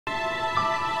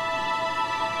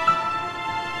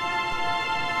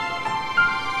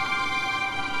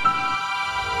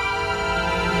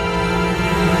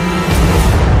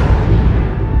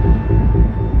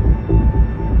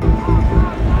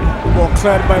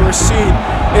cleared by Rashid.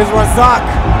 Is Razak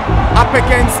up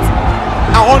against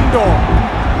Ahondo.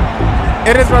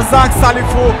 It is Razak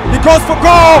Salifu. He goes for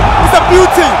goal. It's a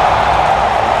beauty.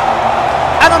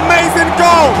 An amazing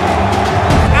goal.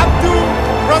 Abdul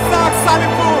Razak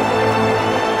Salifu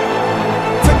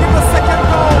to give the second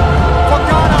goal for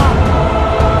Ghana.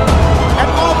 And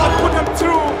all that put him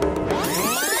through.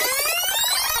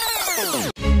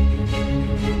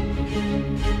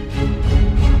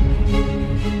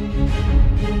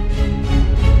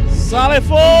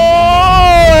 Salifu,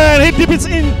 and he dips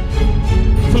it in.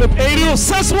 Flip 80,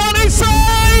 sets one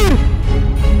inside,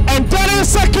 and that is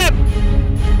second.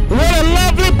 What a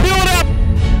lovely build-up.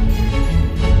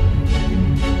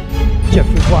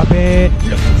 Jeffrey Wabe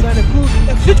looks inside the good,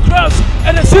 a shoot cross,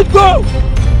 and a shoot goal.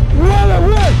 Well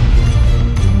away.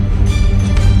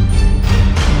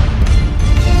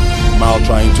 Mal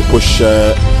trying to push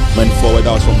men forward.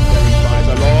 That was from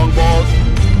a long ball.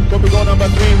 Could be goal number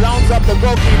 3, rounds up the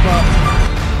goalkeeper.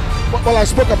 Well, I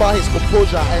spoke about his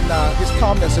composure and his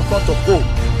calmness in front of goal.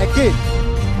 Again,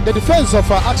 the defense of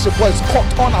Action Boys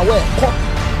caught unaware, caught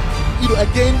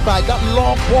again by that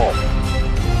long ball.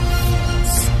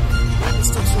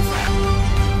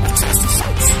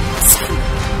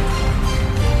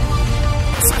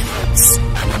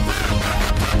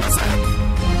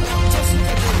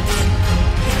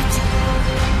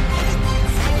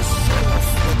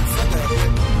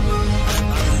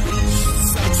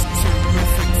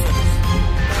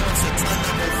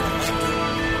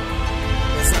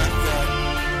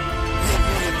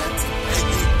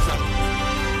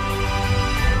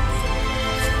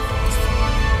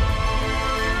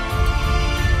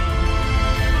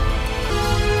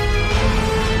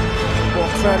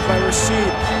 Cleared by Rashid.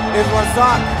 Is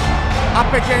Razak up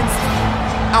against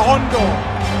Ahondo.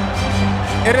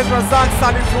 It is Razak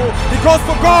Salifu. He goes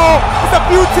for goal. It's a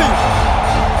beauty.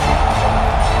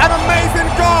 An amazing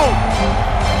goal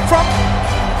from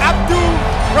Abdul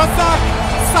Razak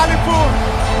Salifu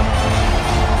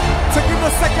to give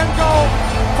the second goal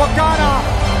for Ghana.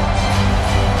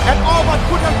 And all but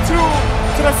put them through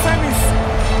to the semis.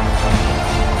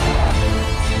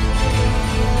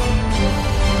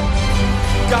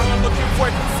 Ghana looking for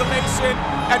a consolation,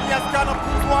 and yes, Ghana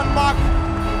puts one mark.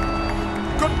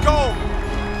 Good goal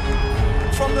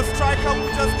from the striker who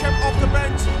just came off the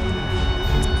bench,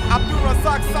 Abdul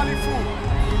Razak Salifu.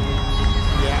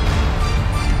 Yeah.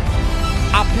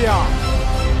 Apia.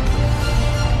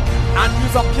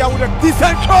 Andrews Apia with a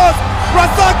decent cross.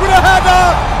 Razak with a header,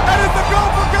 and it's a goal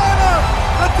for Ghana.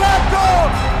 The third goal.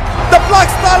 The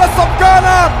Black Starlets of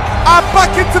Ghana are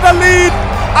back into the lead.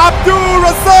 Abdul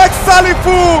Razak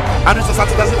Salifu. And it's a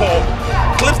Satelites ball.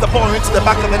 Clips the ball into the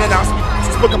back of the net. As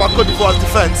we spoke about Cote d'Ivoire's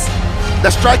defense, the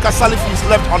striker Salifu is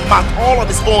left unmarked, all on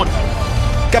his own.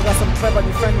 Got some clever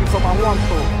defending from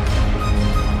Awanto.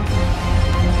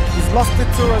 He's lost it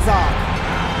to Razak.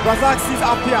 Razak sees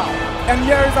Apia, and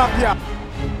here is Apia.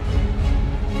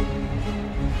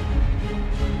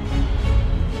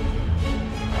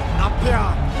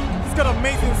 Apia. He's got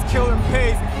amazing skill and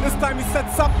pace. This time he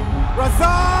sets up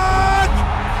Razak!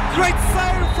 Great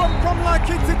save from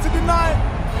Prominence to deny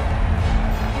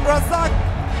Razak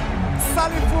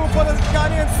Salifu for the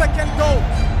Ghanaian second goal.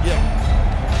 Yeah.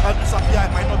 Andrew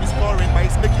Sapia might not be scoring, but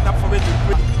he's making up for it.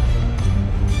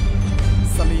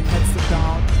 Salim heads it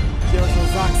down. Here's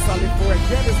Razak Salifu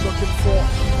again is looking for.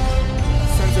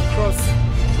 Sends across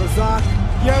Razak.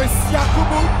 Here is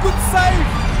Yakubu. Good save.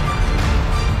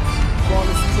 Ball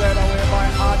is cleared away by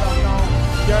Adam now.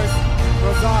 Here's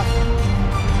Razak.